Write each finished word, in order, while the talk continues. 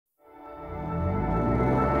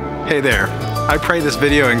Hey there, I pray this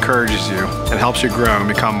video encourages you and helps you grow and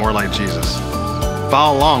become more like Jesus.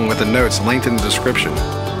 Follow along with the notes linked in the description.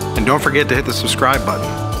 And don't forget to hit the subscribe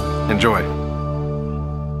button. Enjoy.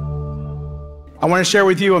 I want to share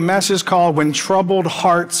with you a message called When Troubled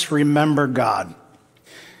Hearts Remember God.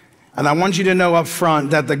 And I want you to know up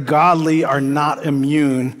front that the godly are not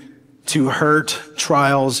immune to hurt,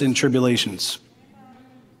 trials, and tribulations.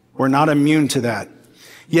 We're not immune to that.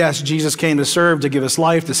 Yes, Jesus came to serve, to give us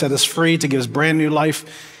life, to set us free, to give us brand new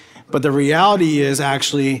life. But the reality is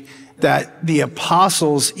actually that the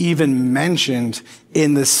apostles even mentioned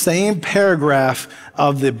in the same paragraph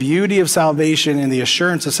of the beauty of salvation and the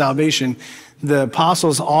assurance of salvation, the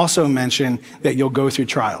apostles also mentioned that you'll go through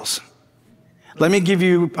trials. Let me give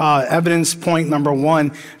you evidence point number 1,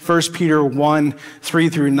 1 Peter 1, 3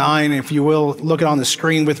 through 9. If you will, look it on the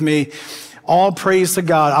screen with me. All praise to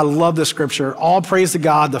God. I love this scripture. All praise to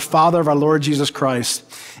God, the Father of our Lord Jesus Christ.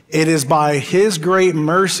 It is by his great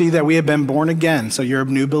mercy that we have been born again. So you're a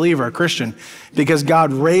new believer, a Christian, because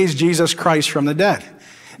God raised Jesus Christ from the dead.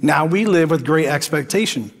 Now we live with great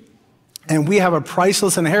expectation. And we have a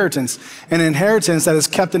priceless inheritance, an inheritance that is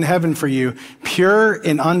kept in heaven for you, pure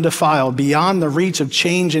and undefiled, beyond the reach of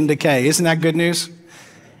change and decay. Isn't that good news?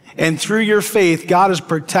 And through your faith, God is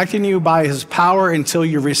protecting you by his power until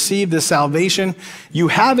you receive the salvation. You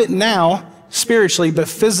have it now, spiritually, but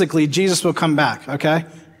physically, Jesus will come back, okay?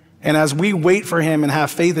 And as we wait for him and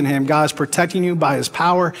have faith in him, God is protecting you by his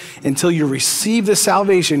power until you receive the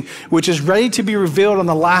salvation, which is ready to be revealed on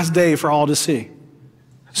the last day for all to see.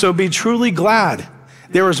 So be truly glad.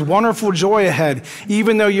 There is wonderful joy ahead,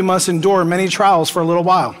 even though you must endure many trials for a little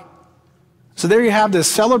while. So there you have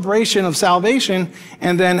this celebration of salvation,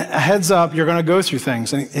 and then a heads up, you're going to go through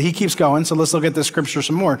things. And he keeps going, so let's look at this scripture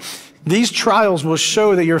some more. These trials will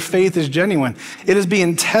show that your faith is genuine. It is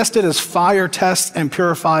being tested as fire tests and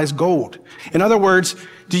purifies gold. In other words,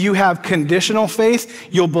 do you have conditional faith?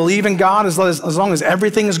 You'll believe in God as long as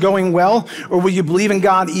everything is going well, or will you believe in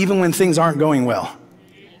God even when things aren't going well?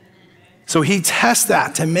 So he tests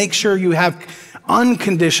that to make sure you have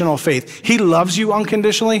unconditional faith. He loves you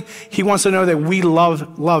unconditionally. He wants to know that we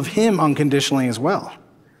love him unconditionally as well.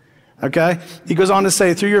 Okay? He goes on to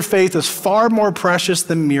say, through your faith is far more precious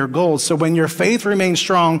than mere gold. So when your faith remains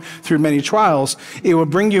strong through many trials, it will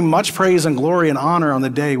bring you much praise and glory and honor on the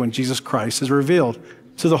day when Jesus Christ is revealed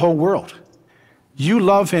to the whole world. You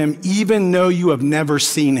love him even though you have never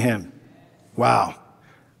seen him. Wow.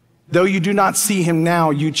 Though you do not see him now,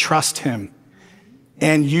 you trust him.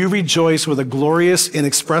 And you rejoice with a glorious,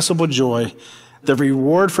 inexpressible joy. The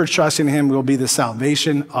reward for trusting him will be the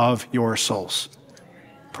salvation of your souls.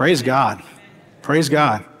 Praise God. Praise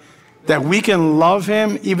God. That we can love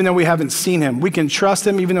him even though we haven't seen him. We can trust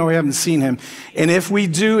him even though we haven't seen him. And if we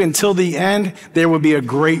do until the end, there will be a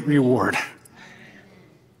great reward.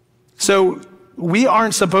 So we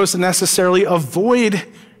aren't supposed to necessarily avoid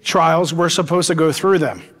trials. We're supposed to go through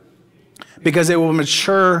them, because it will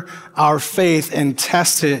mature our faith and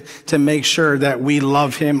test it to make sure that we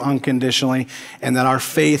love him unconditionally and that our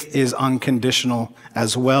faith is unconditional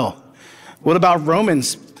as well. What about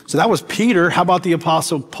Romans? So that was Peter. How about the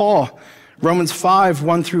Apostle Paul? Romans 5,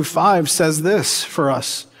 1 through 5 says this for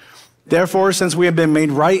us. Therefore, since we have been made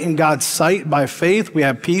right in God's sight by faith, we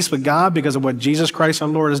have peace with God because of what Jesus Christ our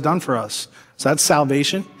Lord has done for us. So that's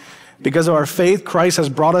salvation. Because of our faith, Christ has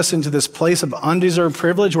brought us into this place of undeserved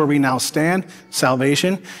privilege where we now stand,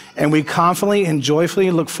 salvation, and we confidently and joyfully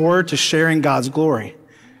look forward to sharing God's glory.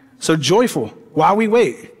 So joyful while we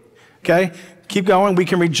wait, okay? Keep going. We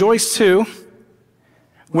can rejoice too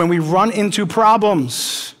when we run into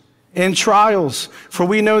problems and trials, for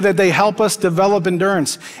we know that they help us develop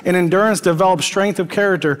endurance, and endurance develops strength of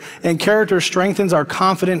character, and character strengthens our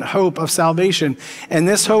confident hope of salvation. And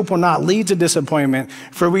this hope will not lead to disappointment,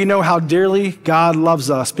 for we know how dearly God loves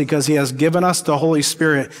us because he has given us the Holy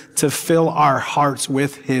Spirit to fill our hearts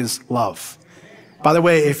with his love. By the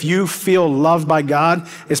way, if you feel loved by God,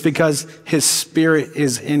 it's because his Spirit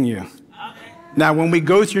is in you. Now, when we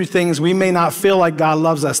go through things, we may not feel like God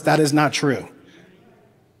loves us. That is not true.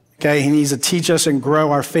 Okay, he needs to teach us and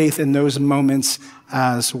grow our faith in those moments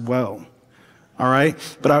as well. All right?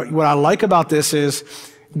 But what I like about this is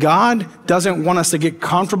God doesn't want us to get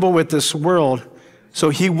comfortable with this world.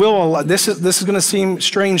 So he will, this is going to seem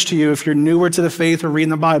strange to you if you're newer to the faith or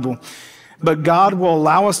reading the Bible. But God will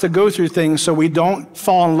allow us to go through things so we don't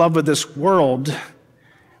fall in love with this world.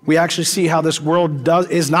 We actually see how this world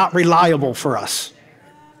is not reliable for us.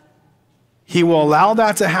 He will allow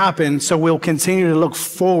that to happen so we'll continue to look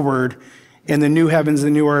forward in the new heavens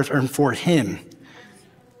and new earth and for him.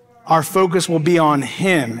 Our focus will be on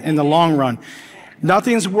him in the long run.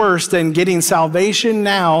 Nothing's worse than getting salvation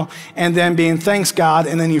now and then being thanks God,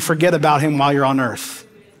 and then you forget about him while you're on earth.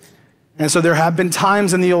 And so there have been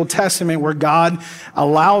times in the Old Testament where God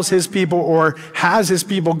allows his people or has his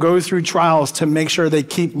people go through trials to make sure they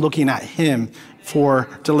keep looking at him for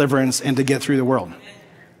deliverance and to get through the world.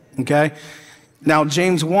 Okay? Now,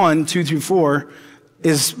 James 1, 2 through 4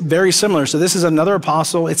 is very similar. So this is another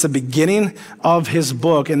apostle. It's the beginning of his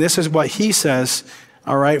book, and this is what he says,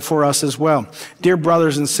 all right, for us as well. Dear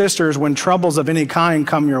brothers and sisters, when troubles of any kind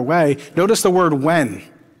come your way, notice the word when,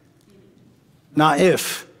 not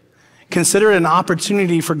if. Consider it an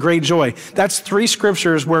opportunity for great joy. That's 3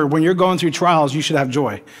 scriptures where when you're going through trials, you should have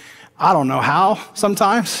joy. I don't know how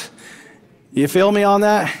sometimes. You feel me on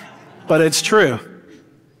that? But it's true.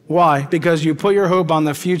 Why? Because you put your hope on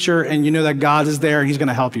the future and you know that God is there and he's going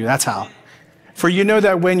to help you. That's how. For you know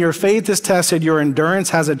that when your faith is tested, your endurance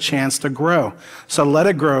has a chance to grow. So let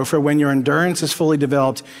it grow, for when your endurance is fully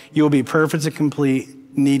developed, you will be perfect and complete,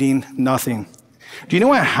 needing nothing. Do you know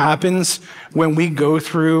what happens when we go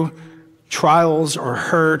through trials or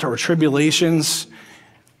hurt or tribulations?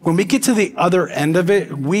 When we get to the other end of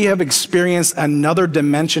it, we have experienced another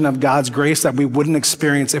dimension of God's grace that we wouldn't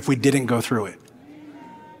experience if we didn't go through it.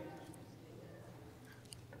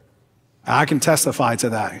 I can testify to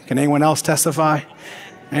that. Can anyone else testify?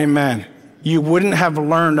 Amen. You wouldn't have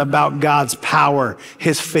learned about God's power,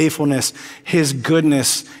 his faithfulness, his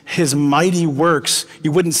goodness, his mighty works.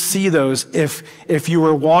 You wouldn't see those if you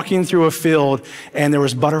were walking through a field and there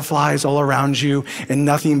was butterflies all around you and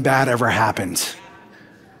nothing bad ever happened.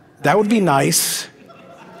 That would be nice.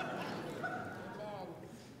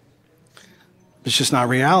 It's just not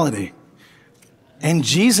reality. And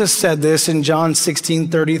Jesus said this in John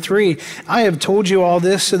 16:33. I have told you all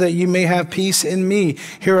this so that you may have peace in me.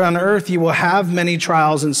 Here on earth you will have many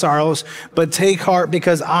trials and sorrows, but take heart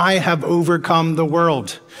because I have overcome the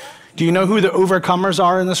world. Do you know who the overcomers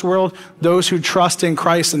are in this world? Those who trust in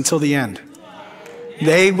Christ until the end.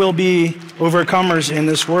 They will be overcomers in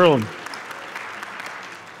this world.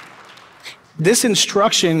 This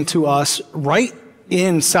instruction to us right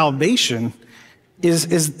in salvation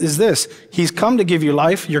is this. He's come to give you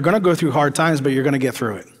life. You're going to go through hard times, but you're going to get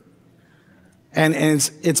through it. And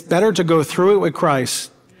it's better to go through it with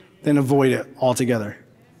Christ than avoid it altogether.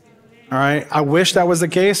 All right? I wish that was the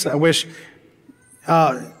case. I wish,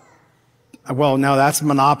 well, no, that's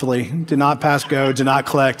Monopoly. Do not pass go. Do not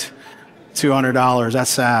collect $200.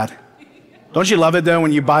 That's sad. Don't you love it, though,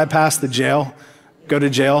 when you bypass the jail, go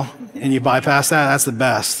to jail, and you bypass that? That's the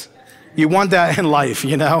best. You want that in life,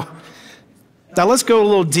 you know? Now let's go a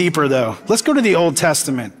little deeper though. Let's go to the Old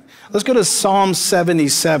Testament. Let's go to Psalm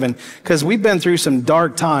 77, because we've been through some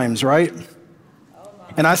dark times, right?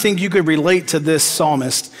 And I think you could relate to this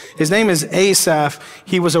psalmist. His name is Asaph.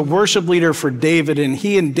 He was a worship leader for David, and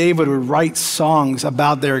he and David would write songs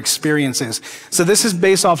about their experiences. So this is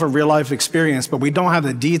based off of real life experience, but we don't have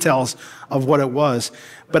the details of what it was.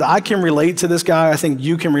 But I can relate to this guy. I think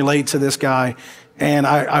you can relate to this guy. And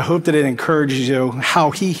I hope that it encourages you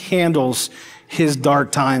how he handles his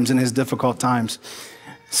dark times and his difficult times.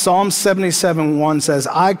 Psalm 77:1 says,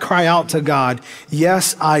 I cry out to God.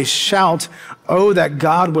 Yes, I shout. Oh, that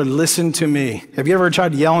God would listen to me. Have you ever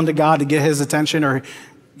tried yelling to God to get his attention? Or,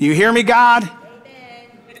 you hear me, God? Amen.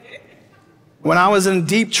 When I was in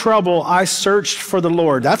deep trouble, I searched for the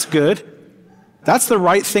Lord. That's good. That's the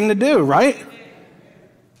right thing to do, right?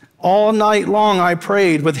 All night long I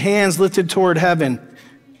prayed with hands lifted toward heaven.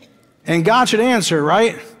 And God should answer,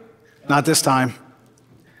 right? Not this time.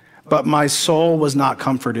 But my soul was not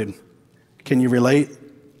comforted. Can you relate?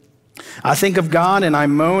 I think of God and I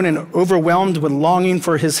moan and overwhelmed with longing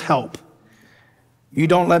for his help. You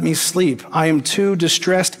don't let me sleep. I am too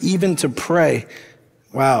distressed even to pray.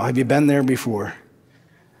 Wow, have you been there before?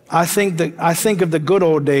 I think of the good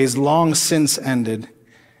old days long since ended,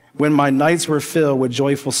 when my nights were filled with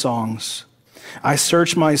joyful songs. I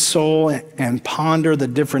search my soul and ponder the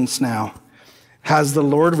difference now. Has the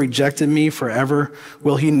Lord rejected me forever?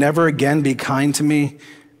 Will he never again be kind to me?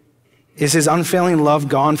 Is his unfailing love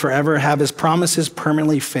gone forever? Have his promises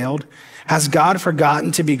permanently failed? Has God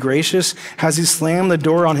forgotten to be gracious? Has he slammed the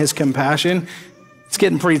door on his compassion? It's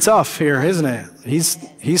getting pretty tough here, isn't it?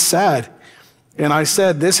 He's sad. And I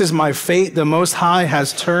said, this is my fate. The Most High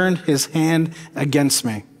has turned his hand against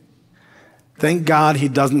me. Thank God he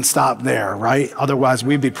doesn't stop there, right? Otherwise,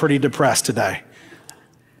 we'd be pretty depressed today.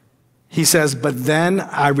 He says, but then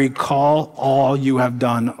I recall all you have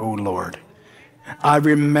done, O Lord. I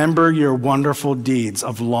remember your wonderful deeds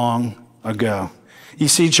of long ago. You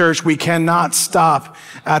see, church, we cannot stop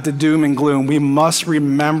at the doom and gloom. We must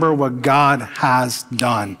remember what God has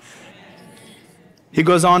done. He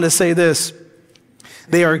goes on to say this.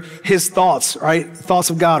 They are his thoughts, right? Thoughts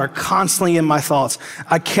of God are constantly in my thoughts.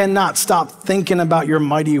 I cannot stop thinking about your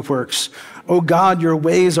mighty works. Oh God, your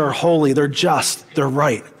ways are holy. They're just. They're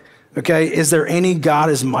right. Okay. Is there any God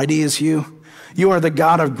as mighty as you? You are the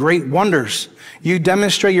God of great wonders. You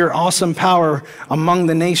demonstrate your awesome power among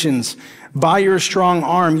the nations. By your strong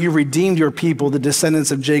arm, you redeemed your people, the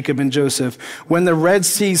descendants of Jacob and Joseph. When the Red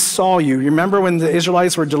Sea saw you, you remember when the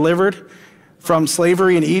Israelites were delivered from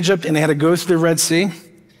slavery in Egypt and they had to go through the Red Sea?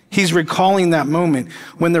 He's recalling that moment.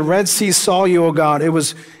 When the Red Sea saw you, O God,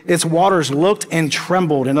 its waters looked and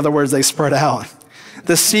trembled. In other words, they spread out.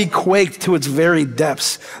 The sea quaked to its very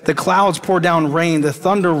depths. The clouds poured down rain. The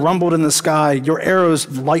thunder rumbled in the sky. Your arrows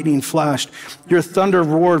of lightning flashed. Your thunder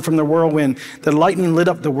roared from the whirlwind. The lightning lit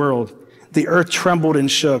up the world. The earth trembled and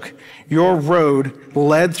shook. Your road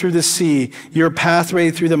led through the sea, your pathway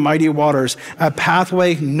through the mighty waters, a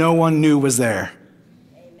pathway no one knew was there.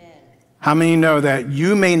 Amen. How many know that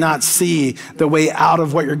you may not see the way out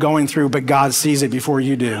of what you're going through, but God sees it before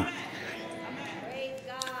you do?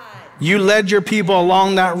 You led your people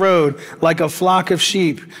along that road like a flock of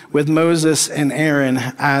sheep with Moses and Aaron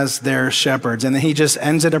as their shepherds. And then he just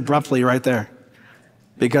ends it abruptly right there,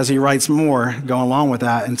 because he writes more going along with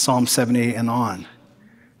that in Psalm 78 and on.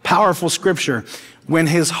 Powerful scripture. When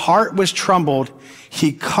his heart was troubled,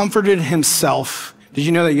 he comforted himself. Did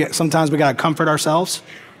you know that sometimes we got to comfort ourselves?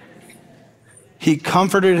 He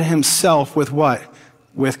comforted himself with what?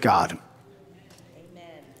 With God.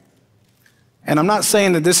 Amen. And I'm not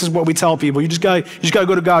saying that this is what we tell people. You just got to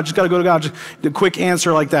go to God. Just got to go to God. Just a quick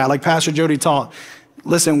answer like that, like Pastor Jody taught.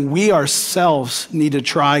 Listen, we ourselves need to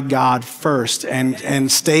try God first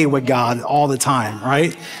and stay with God all the time,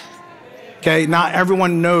 right? Okay, not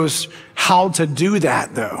everyone knows how to do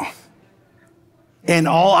that though. And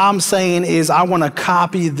all I'm saying is I want to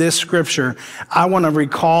copy this scripture. I want to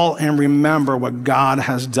recall and remember what God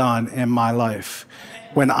has done in my life.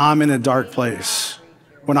 When I'm in a dark place,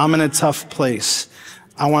 when I'm in a tough place,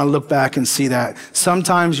 I want to look back and see that.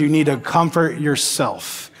 Sometimes you need to comfort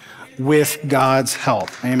yourself with God's help.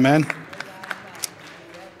 Amen.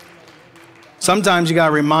 Sometimes you got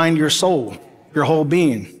to remind your soul, your whole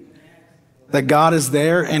being, that God is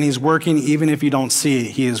there and he's working even if you don't see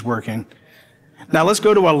it, he is working. Now let's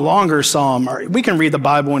go to a longer psalm. We can read the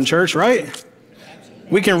Bible in church, right?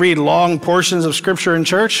 We can read long portions of scripture in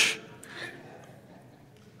church.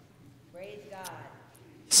 Praise God.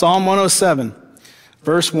 Psalm 107,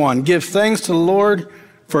 verse 1. Give thanks to the Lord,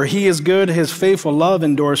 for he is good. His faithful love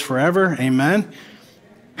endures forever. Amen.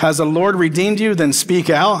 Has the Lord redeemed you? Then speak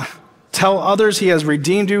out. Tell others he has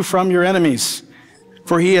redeemed you from your enemies.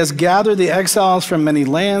 For he has gathered the exiles from many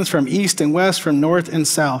lands, from east and west, from north and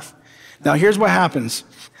south. Now here's what happens.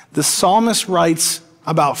 The psalmist writes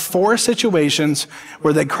about 4 situations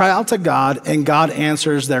where they cry out to God and God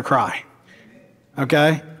answers their cry.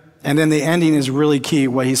 Okay? And then the ending is really key,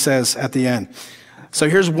 what he says at the end. So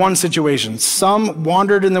here's one situation. Some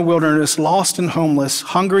wandered in the wilderness, lost and homeless,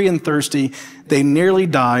 hungry and thirsty. They nearly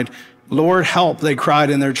died. Lord, help, they cried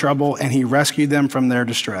in their trouble, and he rescued them from their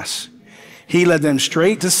distress. He led them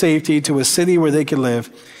straight to safety, to a city where they could live.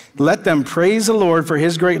 Let them praise the Lord for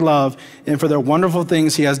his great love and for the wonderful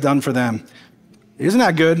things he has done for them. Isn't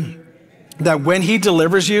that good? That when he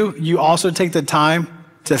delivers you, you also take the time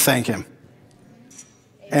to thank him.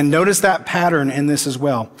 And notice that pattern in this as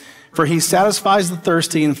well. For he satisfies the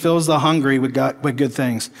thirsty and fills the hungry with good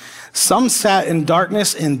things. Some sat in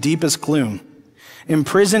darkness and deepest gloom,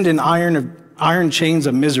 imprisoned in iron chains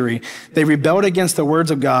of misery. They rebelled against the words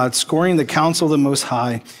of God, scorning the counsel of the Most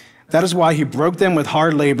High. That is why he broke them with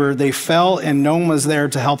hard labor. They fell and no one was there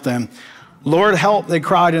to help them. Lord, help, they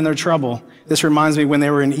cried in their trouble. This reminds me when they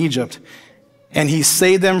were in Egypt. And he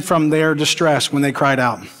saved them from their distress when they cried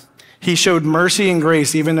out. He showed mercy and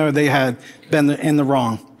grace even though they had been in the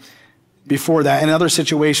wrong before that, and other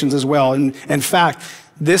situations as well. And in fact,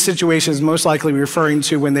 this situation is most likely referring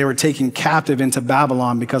to when they were taken captive into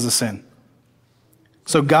Babylon because of sin.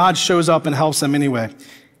 So God shows up and helps them anyway.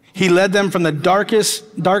 He led them from the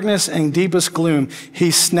darkness and deepest gloom.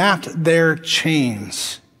 He snapped their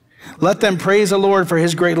chains. Let them praise the Lord for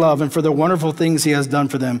his great love and for the wonderful things he has done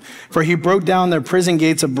for them. For he broke down their prison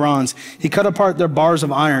gates of bronze. He cut apart their bars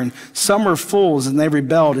of iron. Some were fools and they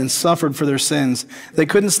rebelled and suffered for their sins. They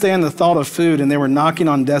couldn't stand the thought of food and they were knocking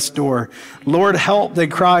on death's door. Lord, help, they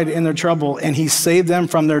cried in their trouble, and he saved them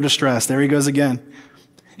from their distress. There he goes again.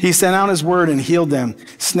 He sent out his word and healed them,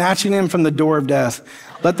 snatching them from the door of death.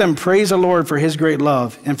 Let them praise the Lord for his great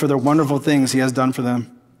love and for the wonderful things he has done for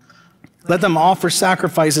them. Let them offer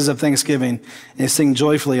sacrifices of thanksgiving and sing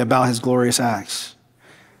joyfully about his glorious acts.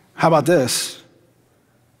 How about this?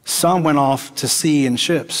 Some went off to sea in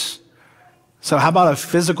ships. So how about a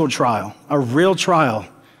physical trial, a real trial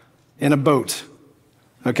in a boat?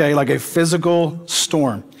 Okay, like a physical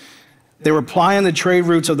storm. They were plying the trade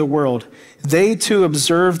routes of the world. They too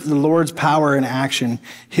observed the Lord's power in action,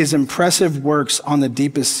 his impressive works on the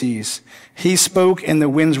deepest seas. He spoke and the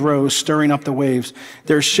winds rose, stirring up the waves.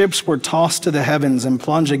 Their ships were tossed to the heavens and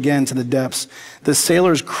plunged again to the depths. The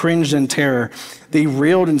sailors cringed in terror. They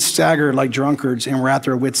reeled and staggered like drunkards and were at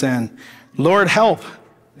their wits' end. Lord, help,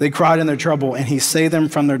 they cried in their trouble, and he saved them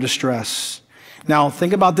from their distress. Now,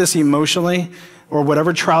 think about this emotionally, or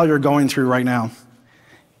whatever trial you're going through right now.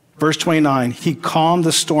 Verse 29, he calmed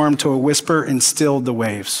the storm to a whisper and stilled the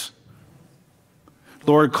waves.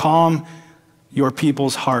 Lord, calm your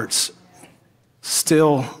people's hearts.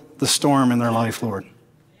 Still the storm in their life, Lord.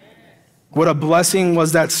 What a blessing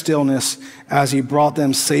was that stillness as he brought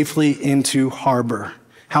them safely into harbor.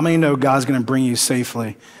 How many know God's going to bring you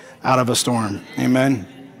safely out of a storm? Amen.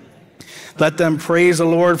 Let them praise the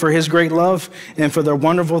Lord for his great love and for the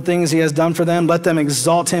wonderful things he has done for them. Let them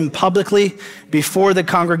exalt him publicly before the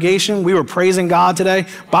congregation. We were praising God today.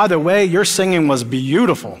 By the way, your singing was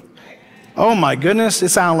beautiful. Oh my goodness, it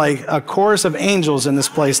sounded like a chorus of angels in this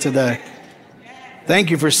place today. Thank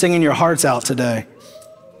you for singing your hearts out today.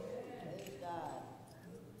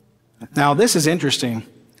 Now, this is interesting.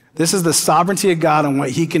 This is the sovereignty of God and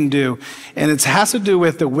what he can do. And it has to do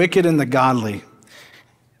with the wicked and the godly.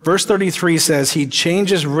 Verse 33 says, he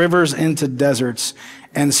changes rivers into deserts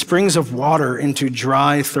and springs of water into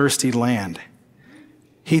dry, thirsty land.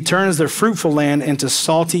 He turns the fruitful land into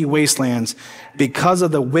salty wastelands because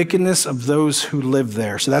of the wickedness of those who live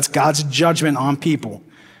there. So that's God's judgment on people.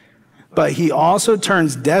 But he also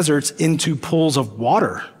turns deserts into pools of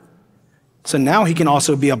water. So now he can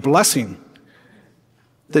also be a blessing.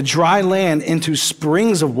 The dry land into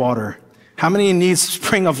springs of water. How many need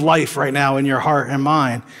spring of life right now in your heart and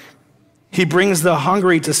mind? He brings the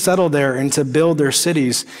hungry to settle there and to build their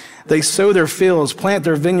cities. They sow their fields, plant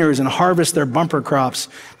their vineyards, and harvest their bumper crops.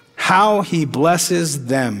 How he blesses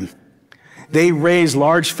them. They raise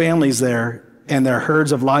large families there, and their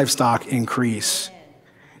herds of livestock increase.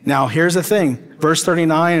 Now, here's the thing. Verse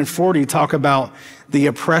 39 and 40 talk about the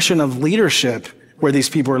oppression of leadership where these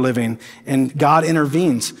people are living, and God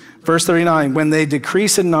intervenes. Verse 39, when they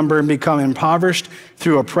decrease in number and become impoverished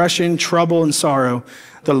through oppression, trouble, and sorrow,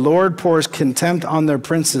 the Lord pours contempt on their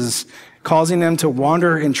princes, causing them to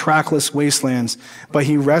wander in trackless wastelands. But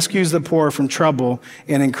he rescues the poor from trouble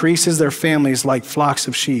and increases their families like flocks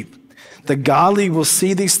of sheep. The godly will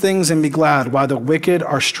see these things and be glad, while the wicked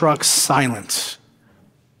are struck silent.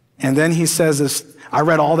 And then he says this, I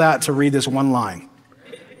read all that to read this one line,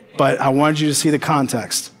 but I wanted you to see the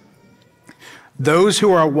context. Those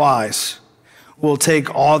who are wise will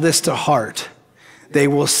take all this to heart. They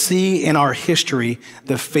will see in our history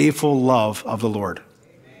the faithful love of the Lord.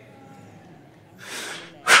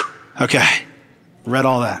 Okay, read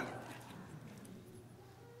all that.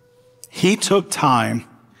 He took time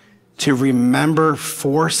to remember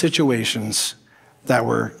 4 situations that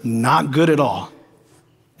were not good at all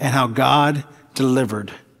and how God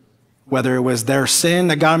delivered. Whether it was their sin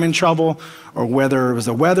that got them in trouble, or whether it was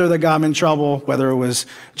the weather that got them in trouble, whether it was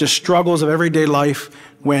just struggles of everyday life,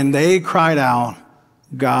 when they cried out,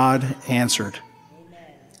 God answered.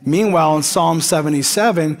 Amen. Meanwhile, in Psalm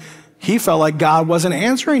 77, he felt like God wasn't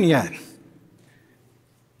answering yet.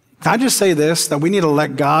 Can I just say this, that we need to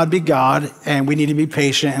let God be God, and we need to be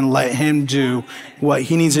patient and let him do what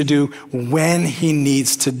he needs to do when he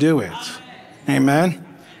needs to do it. Amen?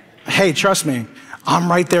 Hey, trust me.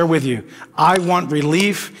 I'm right there with you. I want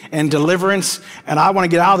relief and deliverance, and I want to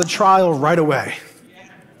get out of the trial right away.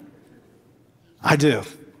 I do,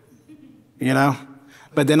 you know?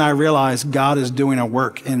 But then I realize God is doing a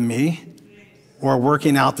work in me or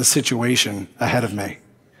working out the situation ahead of me.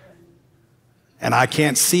 And I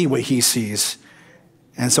can't see what he sees,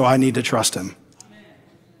 and so I need to trust him.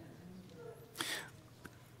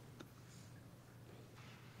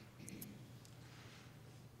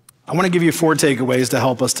 I want to give you 4 takeaways to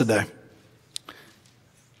help us today.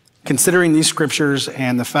 Considering these scriptures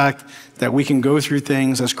and the fact that we can go through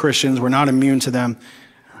things as Christians, we're not immune to them.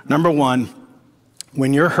 Number 1,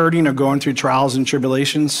 when you're hurting or going through trials and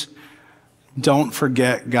tribulations, don't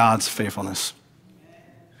forget God's faithfulness.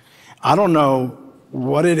 I don't know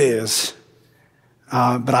what it is,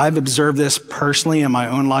 but I've observed this personally in my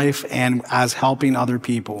own life and as helping other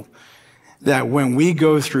people. That when we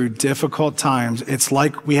go through difficult times, it's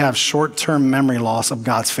like we have short-term memory loss of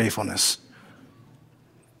God's faithfulness.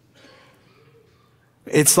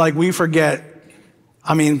 It's like we forget.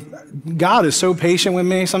 I mean, God is so patient with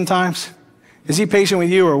me sometimes. Is he patient with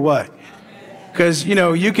you or what? Because,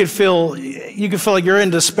 you could feel like you're in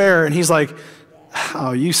despair, and he's like,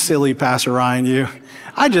 oh, you silly Pastor Ryan, you.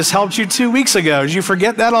 I just helped you 2 weeks ago. Did you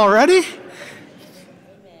forget that already?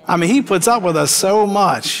 I mean, he puts up with us so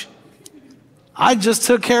much. I just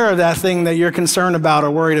took care of that thing that you're concerned about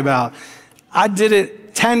or worried about. I did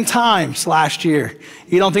it 10 times last year.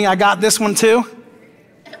 You don't think I got this one too?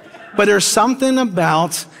 But there's something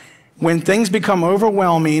about when things become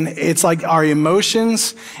overwhelming, it's like our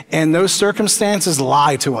emotions and those circumstances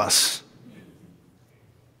lie to us.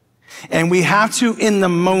 And we have to, in the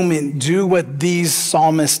moment, do what these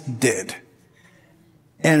psalmists did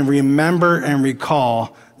and remember and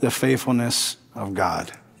recall the faithfulness of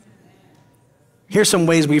God. Here's some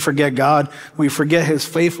ways we forget God. We forget his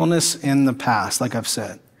faithfulness in the past, like I've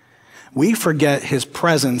said. We forget his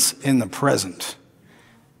presence in the present.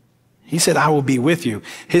 He said, I will be with you.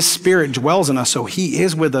 His Spirit dwells in us, so he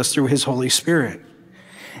is with us through his Holy Spirit.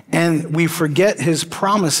 And we forget his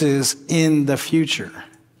promises in the future.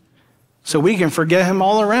 So we can forget him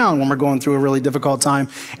all around when we're going through a really difficult time.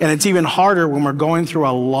 And it's even harder when we're going through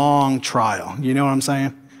a long trial. You know what I'm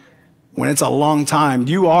saying? When it's a long time,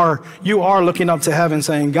 you are looking up to heaven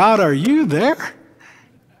saying, God, are you there?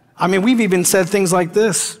 I mean, we've even said things like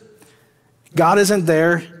this. God isn't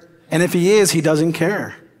there, and if he is, he doesn't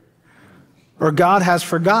care. Or God has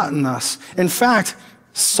forgotten us. In fact,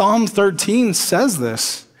 Psalm 13 says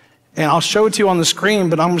this, and I'll show it to you on the screen,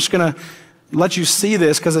 but I'm just going to let you see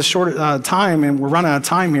this because it's short time, and we're running out of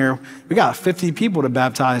time here. We got 50 people to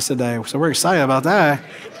baptize today, so we're excited about that.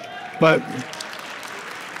 But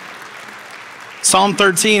Psalm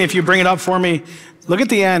 13, if you bring it up for me, look at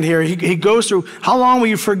the end here. He goes through, how long will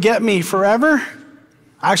you forget me? Forever?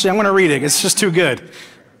 Actually, I'm going to read it. It's just too good.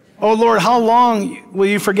 Oh Lord, how long will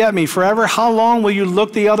you forget me? Forever? How long will you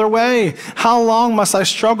look the other way? How long must I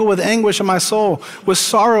struggle with anguish in my soul, with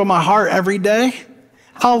sorrow in my heart every day?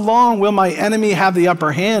 How long will my enemy have the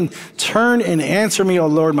upper hand? Turn and answer me, O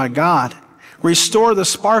Lord, my God. Restore the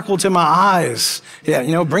sparkle to my eyes.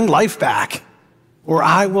 Yeah, bring life back, or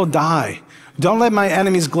I will die. Don't let my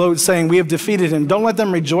enemies gloat, saying, we have defeated him. Don't let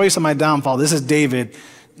them rejoice in my downfall. This is David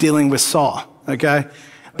dealing with Saul, okay?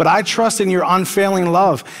 But I trust in your unfailing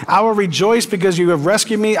love. I will rejoice because you have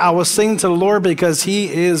rescued me. I will sing to the Lord because he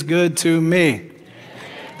is good to me.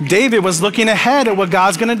 David was looking ahead at what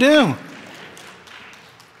God's going to do.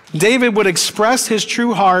 David would express his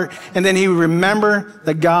true heart, and then he would remember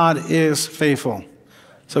that God is faithful.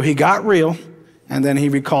 So he got real, and then he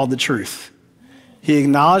recalled the truth. He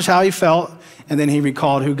acknowledged how he felt, and then he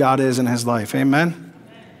recalled who God is in his life. Amen?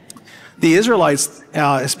 The Israelites,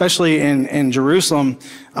 especially in Jerusalem,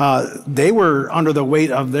 they were under the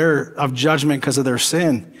weight of judgment because of their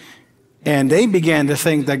sin. And they began to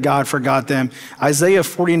think that God forgot them. Isaiah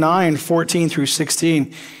 49, 14 through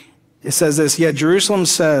 16, it says this, yet Jerusalem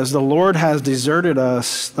says, the Lord has deserted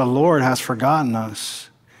us, the Lord has forgotten us.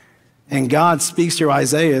 And God speaks through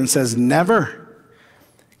Isaiah and says, never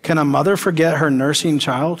can a mother forget her nursing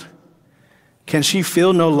child. Can she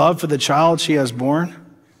feel no love for the child she has borne?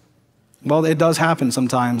 Well, it does happen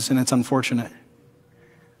sometimes, and it's unfortunate.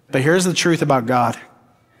 But here's the truth about God.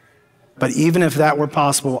 But even if that were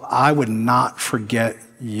possible, I would not forget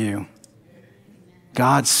you.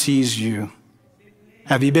 God sees you.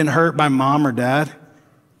 Have you been hurt by mom or dad?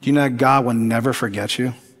 Do you know that God will never forget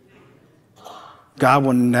you? God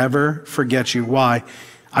will never forget you. Why?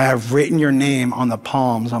 I have written your name on the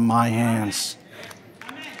palms of my hands.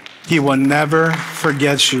 He will never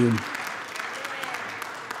forget you.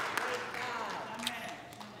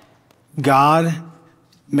 God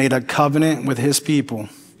made a covenant with his people.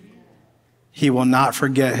 He will not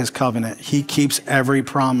forget his covenant. He keeps every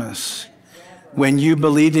promise. When you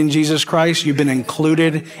believed in Jesus Christ, you've been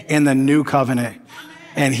included in the new covenant,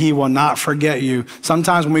 and he will not forget you.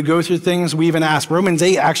 Sometimes when we go through things, we even ask. Romans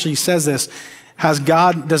 8 actually says this. Does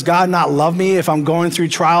God not love me if I'm going through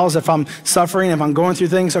trials, if I'm suffering, if I'm going through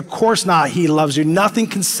things? Of course not. He loves you. Nothing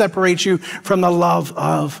can separate you from the love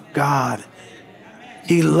of God.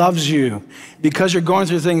 He loves you. Because you're going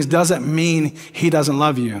through things doesn't mean he doesn't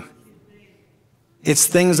love you. It's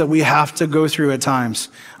things that we have to go through at times.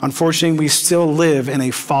 Unfortunately, we still live in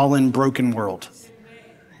a fallen, broken world.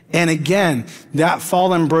 And again, that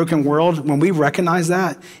fallen, broken world, when we recognize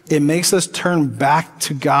that, it makes us turn back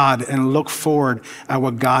to God and look forward at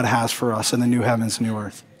what God has for us in the new heavens and new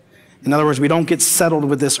earth. In other words, we don't get settled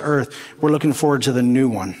with this earth. We're looking forward to the new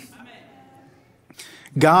one.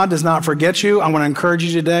 God does not forget you. I want to encourage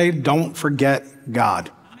you today, don't forget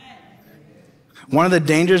God. One of the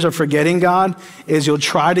dangers of forgetting God is you'll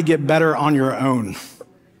try to get better on your own.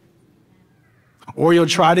 or you'll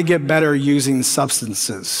try to get better using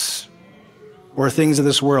substances or things of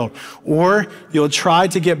this world, or you'll try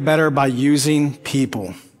to get better by using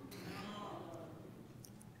people.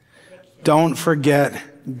 Don't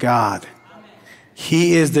forget God.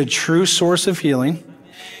 He is the true source of healing.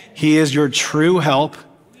 He is your true help.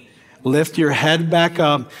 Lift your head back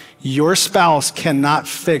up. Your spouse cannot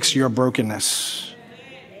fix your brokenness.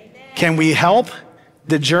 Can we help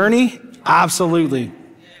the journey? Absolutely.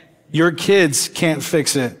 Your kids can't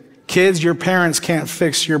fix it. Kids, your parents can't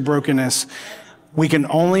fix your brokenness. We can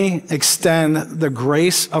only extend the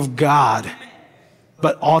grace of God,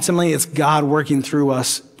 but ultimately it's God working through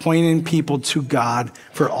us, pointing people to God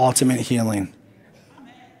for ultimate healing.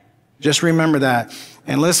 Just remember that.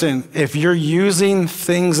 And listen, if you're using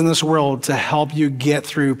things in this world to help you get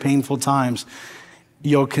through painful times,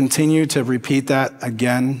 you'll continue to repeat that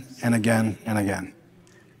again and again and again.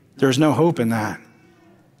 There's no hope in that.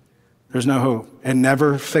 There's no hope. It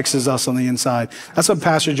never fixes us on the inside. That's what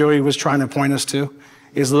Pastor Joey was trying to point us to,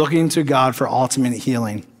 is looking to God for ultimate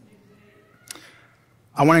healing.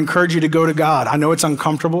 I want to encourage you to go to God. I know it's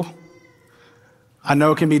uncomfortable. I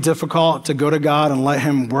know it can be difficult to go to God and let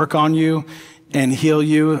him work on you and heal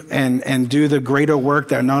you and do the greater work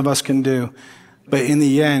that none of us can do. But in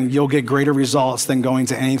the end, you'll get greater results than going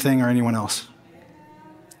to anything or anyone else.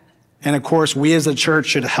 And of course, we as a church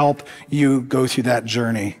should help you go through that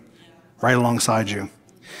journey right alongside you.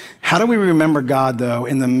 How do we remember God, though,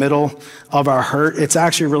 in the middle of our hurt? It's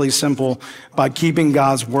actually really simple, by keeping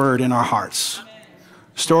God's word in our hearts,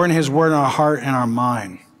 storing his word in our heart and our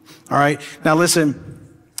mind. All right? Now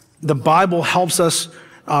listen, the Bible helps us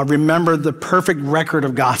remember the perfect record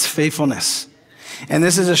of God's faithfulness. And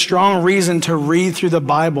this is a strong reason to read through the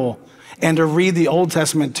Bible and to read the Old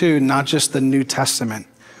Testament too, not just the New Testament.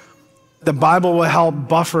 The Bible will help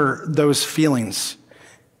buffer those feelings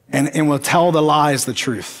and will tell the lies the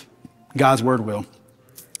truth. God's word will.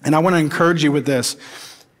 And I want to encourage you with this.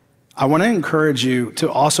 I want to encourage you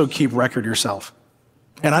to also keep record yourself.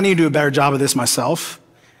 And I need to do a better job of this myself.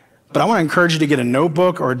 But I want to encourage you to get a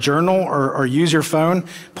notebook or a journal or use your phone,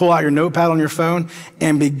 pull out your notepad on your phone,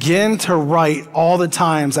 and begin to write all the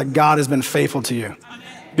times that God has been faithful to you.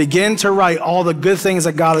 Begin to write all the good things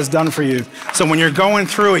that God has done for you. So when you're going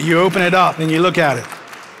through it, you open it up and you look at it.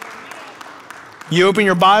 You open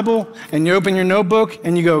your Bible and you open your notebook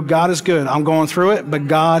and you go, God is good. I'm going through it, but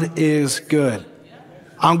God is good.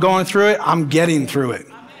 I'm going through it. I'm getting through it.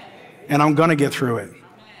 And I'm going to get through it.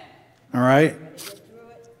 All right?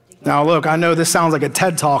 Now, look, I know this sounds like a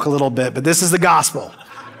TED Talk a little bit, but this is the gospel.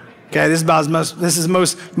 Okay, this is the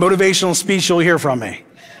most motivational speech you'll hear from me,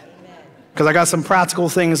 because I got some practical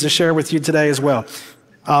things to share with you today as well.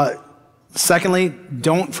 Secondly,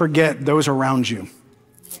 don't forget those around you.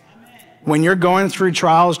 When you're going through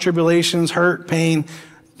trials, tribulations, hurt, pain,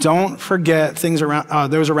 don't forget things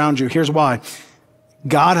around those around you. Here's why.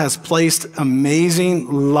 God has placed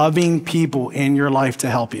amazing, loving people in your life to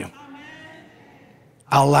help you.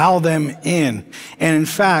 Allow them in. And in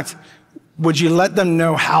fact, would you let them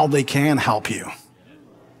know how they can help you?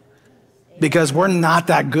 Because we're not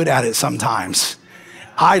that good at it sometimes.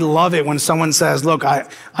 I love it when someone says, look, I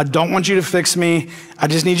don't want you to fix me. I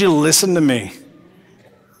just need you to listen to me.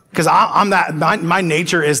 Because my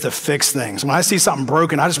nature is to fix things. When I see something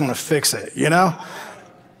broken, I just want to fix it, you know?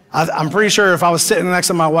 I'm pretty sure if I was sitting next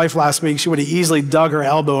to my wife last week, she would have easily dug her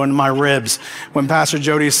elbow into my ribs when Pastor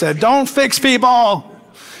Jody said, don't fix people.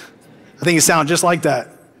 I think he sounded just like that.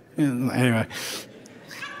 Anyway.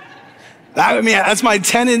 That's my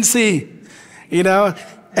tendency, you know?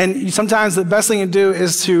 And sometimes the best thing to do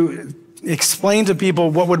is to explain to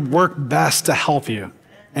people what would work best to help you.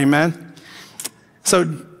 Amen? So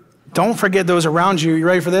don't forget those around you. You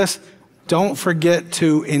ready for this? Don't forget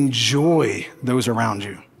to enjoy those around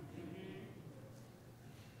you.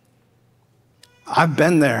 I've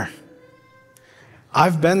been there.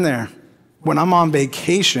 I've been there when I'm on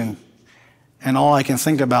vacation and all I can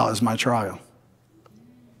think about is my trial.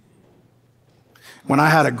 When I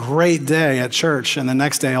had a great day at church and the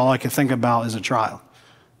next day all I can think about is a trial.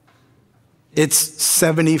 It's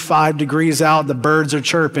 75 degrees out, the birds are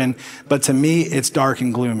chirping, but to me it's dark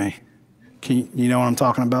and gloomy. You know what I'm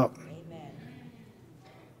talking about? Amen.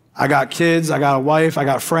 I got kids, I got a wife, I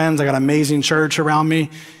got friends, I got an amazing church around me.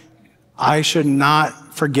 I should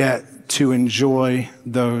not forget to enjoy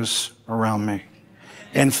those around me.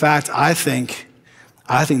 In fact, I think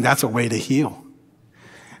that's a way to heal.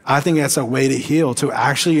 I think that's a way to heal, to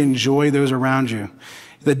actually enjoy those around you.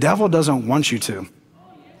 The devil doesn't want you to.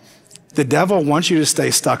 The devil wants you to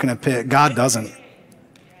stay stuck in a pit. God doesn't.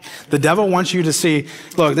 The devil wants you to see,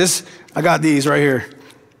 look, I got these right here.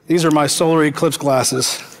 These are my solar eclipse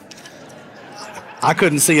glasses. I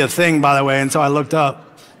couldn't see a thing, by the way, until I looked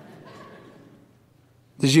up.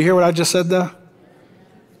 Did you hear what I just said, though?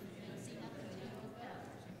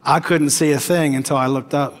 I couldn't see a thing until I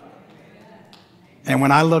looked up. And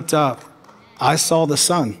when I looked up, I saw the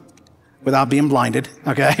sun without being blinded,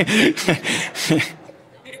 okay?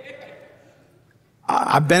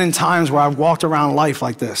 I've been in times where I've walked around life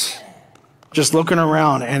like this, just looking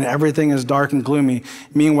around and everything is dark and gloomy.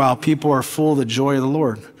 Meanwhile, people are full of the joy of the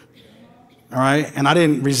Lord, all right? And I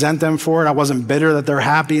didn't resent them for it. I wasn't bitter that they're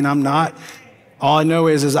happy and I'm not. All I know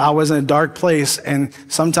is I was in a dark place, and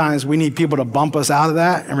sometimes we need people to bump us out of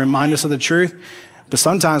that and remind us of the truth. But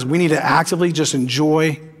sometimes we need to actively just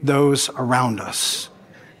enjoy those around us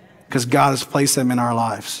because God has placed them in our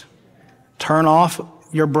lives. Turn off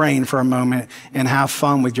your brain for a moment and have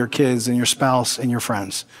fun with your kids and your spouse and your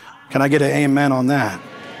friends. Can I get an amen on that?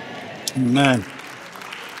 Amen.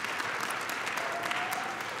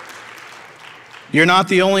 You're not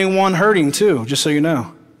the only one hurting too, just so you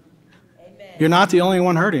know. You're not the only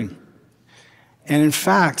one hurting. And in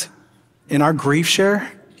fact, in our grief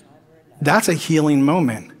share, that's a healing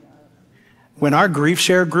moment. When our grief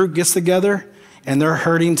share group gets together and they're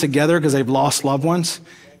hurting together because they've lost loved ones,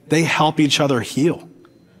 they help each other heal.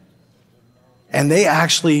 And they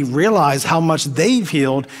actually realize how much they've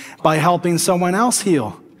healed by helping someone else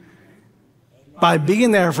heal. By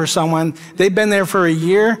being there for someone, they've been there for a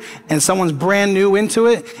year and someone's brand new into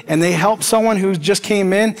it and they help someone who just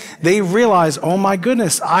came in, they realize, oh my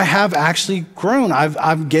goodness, I have actually grown.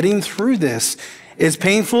 I'm getting through this. It's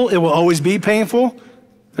painful. It will always be painful.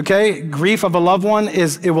 Okay? Grief of a loved one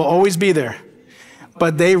it will always be there.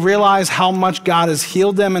 But they realize how much God has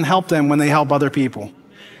healed them and helped them when they help other people.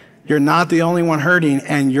 You're not the only one hurting,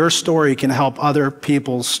 and your story can help other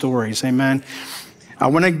people's stories. Amen. I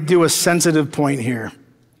want to do a sensitive point here.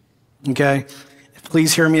 Okay?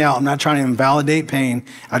 Please hear me out. I'm not trying to invalidate pain.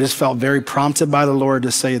 I just felt very prompted by the Lord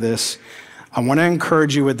to say this. I want to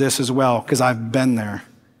encourage you with this as well, because I've been there.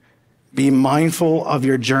 Be mindful of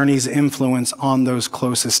your journey's influence on those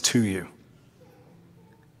closest to you.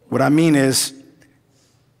 What I mean is,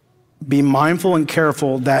 be mindful and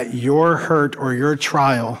careful that your hurt or your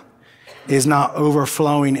trial is not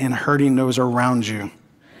overflowing and hurting those around you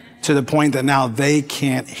to the point that now they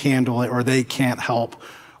can't handle it or they can't help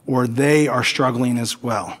or they are struggling as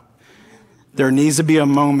well. There needs to be a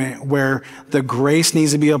moment where the grace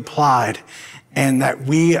needs to be applied and that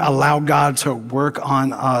we allow God to work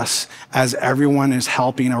on us as everyone is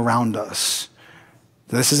helping around us.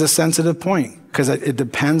 This is a sensitive point because it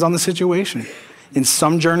depends on the situation. And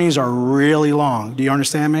some journeys are really long. Do you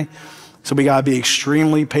understand me? So we gotta be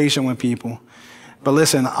extremely patient with people. But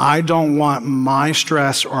listen, I don't want my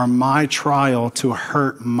stress or my trial to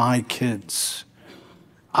hurt my kids.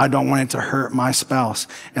 I don't want it to hurt my spouse.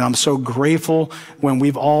 And I'm so grateful when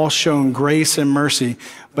we've all shown grace and mercy.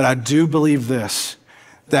 But I do believe this,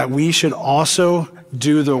 that we should also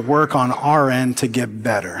do the work on our end to get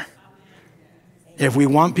better. If we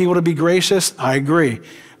want people to be gracious, I agree.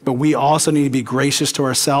 But we also need to be gracious to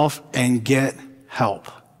ourselves and get help.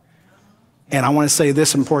 And I want to say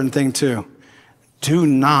this important thing too. Do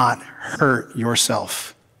not hurt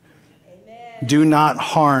yourself. Amen. Do not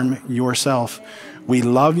harm yourself. Amen. We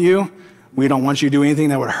love you. We don't want you to do anything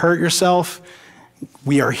that would hurt yourself.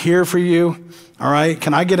 We are here for you. All right?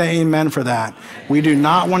 Can I get an amen for that? We do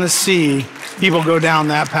not want to see people go down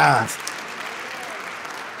that path.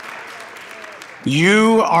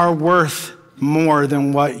 You are worth more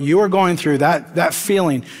than what you are going through. That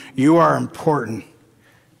feeling, you are important.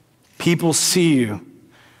 People see you.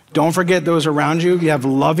 Don't forget those around you. You have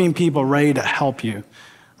loving people ready to help you,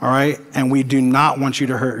 all right? And we do not want you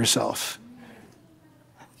to hurt yourself.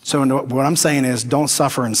 So what I'm saying is don't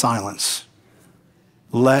suffer in silence.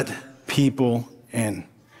 Let people in.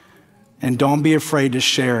 And don't be afraid to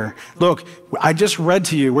share. Look, I just read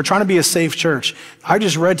to you, we're trying to be a safe church. I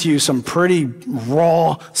just read to you some pretty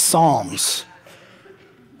raw Psalms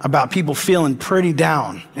about people feeling pretty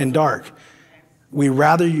down and dark. We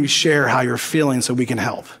rather you share how you're feeling so we can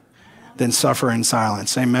help than suffer in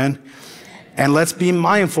silence. Amen. And let's be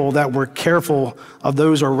mindful that we're careful of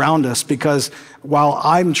those around us, because while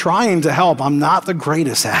I'm trying to help, I'm not the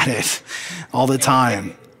greatest at it all the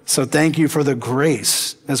time. So thank you for the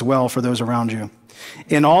grace as well for those around you.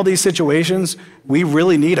 In all these situations, we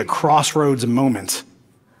really need a crossroads moment.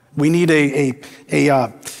 We need a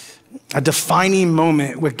defining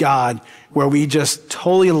moment with God where we just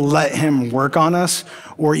totally let him work on us,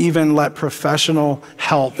 or even let professional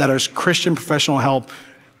help, that is Christian professional help,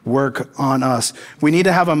 work on us. We need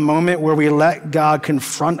to have a moment where we let God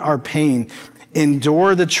confront our pain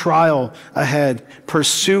endure the trial ahead,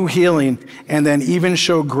 pursue healing, and then even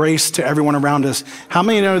show grace to everyone around us. How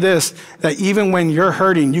many know this, that even when you're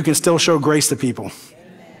hurting, you can still show grace to people?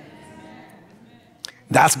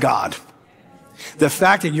 That's God. The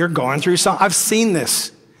fact that you're going through something, I've seen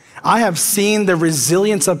this. I have seen the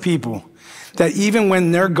resilience of people that even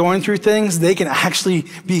when they're going through things, they can actually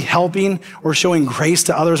be helping or showing grace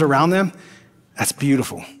to others around them. That's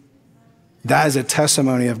beautiful. That is a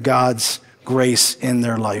testimony of God's grace in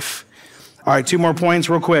their life. All right, 2 more points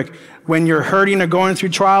real quick. When you're hurting or going through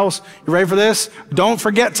trials, you ready for this? Don't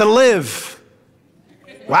forget to live.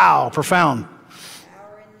 Wow, profound.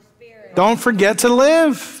 Don't forget to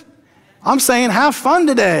live. I'm saying have fun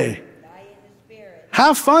today.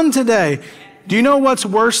 Have fun today. Do you know what's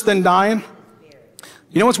worse than dying?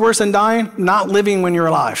 You know what's worse than dying? Not living when you're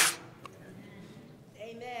alive.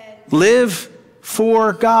 Amen. Live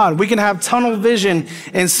for God. We can have tunnel vision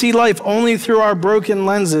and see life only through our broken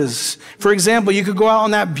lenses. For example, you could go out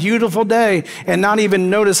on that beautiful day and not even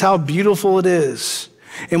notice how beautiful it is.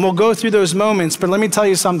 And we'll go through those moments, but let me tell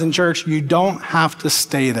you something, church. You don't have to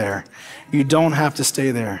stay there. You don't have to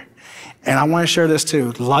stay there. And I want to share this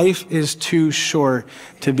too. Life is too short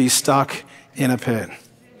to be stuck in a pit.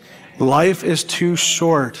 Life is too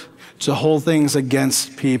short to hold things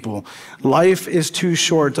against people. Life is too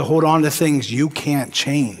short to hold on to things you can't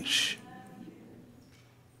change.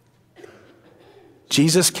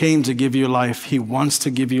 Jesus came to give you life. He wants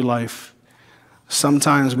to give you life.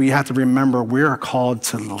 Sometimes we have to remember we are called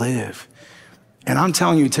to live. And I'm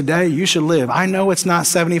telling you, today you should live. I know it's not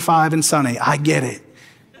 75 and sunny. I get it.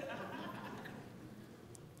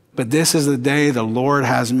 But this is the day the Lord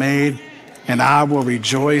has made, and I will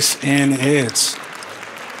rejoice in it.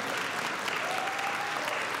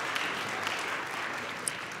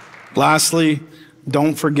 Lastly,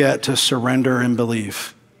 don't forget to surrender and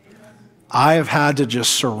believe. I have had to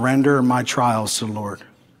just surrender my trials to the Lord.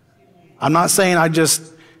 I'm not saying I just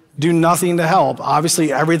do nothing to help.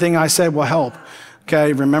 Obviously, everything I said will help.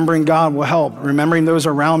 Okay, remembering God will help. Remembering those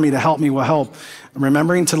around me to help me will help.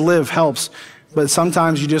 Remembering to live helps. But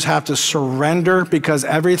sometimes you just have to surrender, because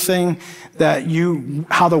everything that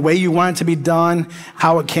how the way you want it to be done,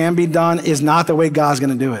 how it can be done, is not the way God's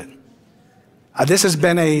going to do it. This has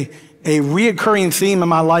been a reoccurring theme in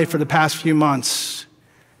my life for the past few months,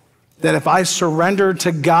 that if I surrender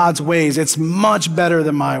to God's ways, it's much better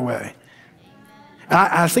than my way. And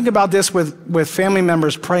I think about this with family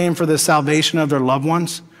members praying for the salvation of their loved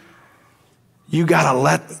ones. You got to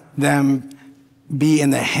let them be in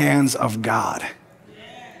the hands of God.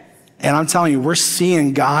 And I'm telling you, we're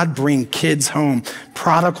seeing God bring kids home.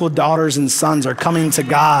 Prodigal daughters and sons are coming to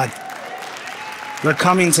God. They're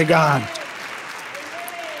coming to God.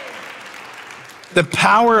 The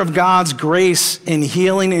power of God's grace in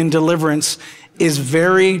healing and deliverance is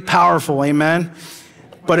very powerful, amen?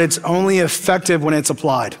 But it's only effective when it's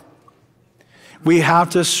applied. We have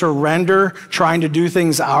to surrender trying to do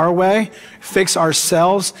things our way, fix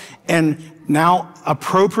ourselves, and now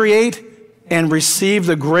appropriate and receive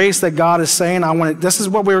the grace that God is saying. I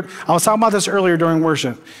was talking about this earlier during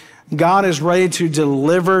worship. God is ready to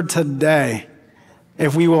deliver today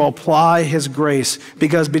if we will apply his grace,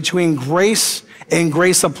 because between grace and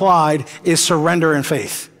grace applied is surrender and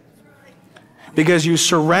faith. Because you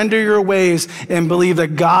surrender your ways and believe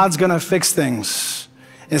that God's going to fix things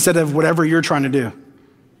instead of whatever you're trying to do.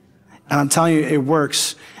 And I'm telling you, it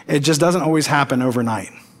works. It just doesn't always happen overnight,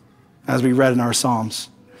 as we read in our Psalms.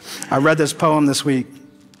 I read this poem this week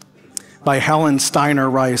by Helen Steiner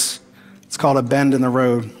Rice. It's called A Bend in the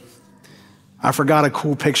Road. I forgot a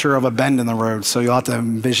cool picture of a bend in the road, so you'll have to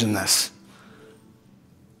envision this.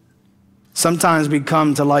 Sometimes we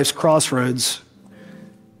come to life's crossroads.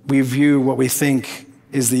 We view what we think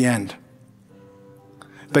is the end.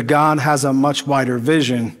 But God has a much wider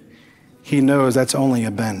vision. He knows that's only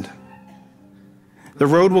a bend. The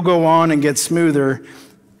road will go on and get smoother,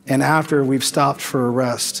 and after we've stopped for a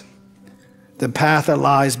rest. The path that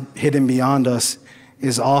lies hidden beyond us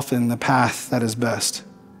is often the path that is best.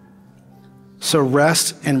 So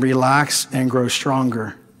rest and relax and grow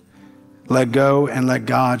stronger. Let go and let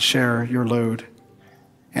God share your load.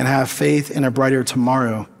 And have faith in a brighter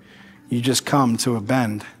tomorrow. You just come to a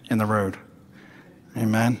bend in the road.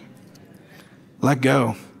 Amen. Let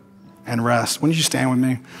go and rest. Wouldn't you stand with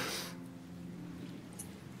me?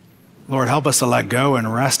 Lord, help us to let go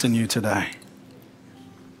and rest in you today.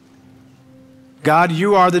 God,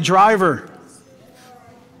 you are the driver.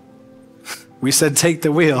 We said take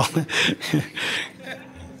the wheel.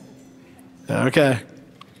 Okay.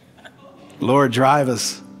 Lord, drive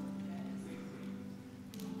us.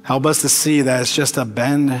 Help us to see that it's just a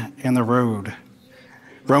bend in the road.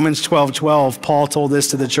 Romans 12:12, Paul told this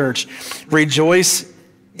to the church. Rejoice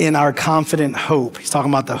in our confident hope. He's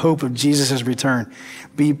talking about the hope of Jesus' return.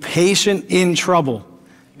 Be patient in trouble,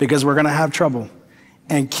 because we're going to have trouble,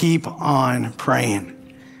 and keep on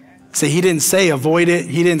praying. See, he didn't say avoid it.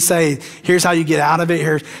 He didn't say, here's how you get out of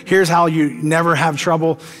it. Here's how you never have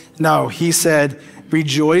trouble. No, he said,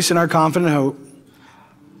 rejoice in our confident hope.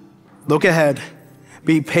 Look ahead.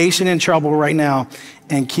 Be patient in trouble right now,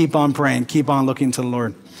 and keep on praying. Keep on looking to the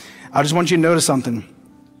Lord. I just want you to notice something.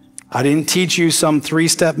 I didn't teach you some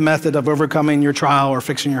 3-step method of overcoming your trial or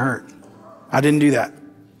fixing your hurt. I didn't do that,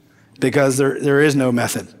 because there is no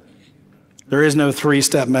method. There is no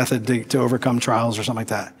 3-step method to overcome trials or something like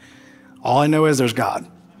that. All I know is there's God.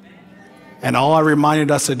 And all I reminded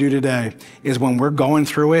us to do today is when we're going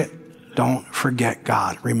through it, don't forget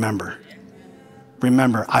God. Remember,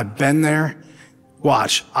 I've been there.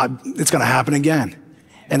 Watch, it's going to happen again.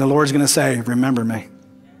 And the Lord's going to say, remember me.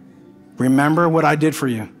 Remember what I did for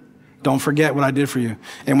you. Don't forget what I did for you.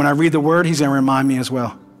 And when I read the word, he's going to remind me as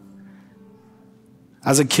well.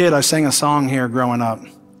 As a kid, I sang a song here growing up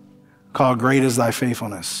called Great is Thy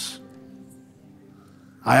Faithfulness.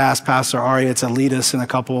 I asked Pastor Aria to lead us in a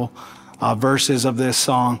couple verses of this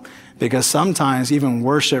song, because sometimes even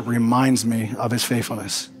worship reminds me of his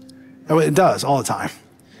faithfulness. It does all the time.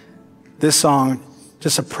 This song,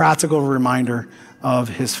 just a practical reminder of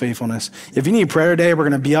his faithfulness. If you need prayer today, we're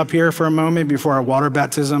going to be up here for a moment before our water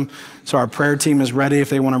baptism. So our prayer team is ready if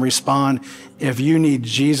they want to respond. If you need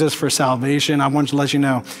Jesus for salvation, I want to let you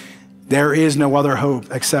know there is no other hope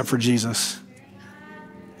except for Jesus.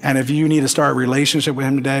 And if you need to start a relationship with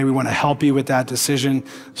him today, we want to help you with that decision.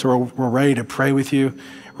 So we're ready to pray with you,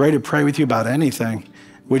 about anything.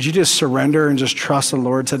 Would you just surrender and just trust the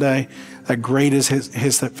Lord today? That great is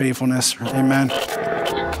his faithfulness. Amen.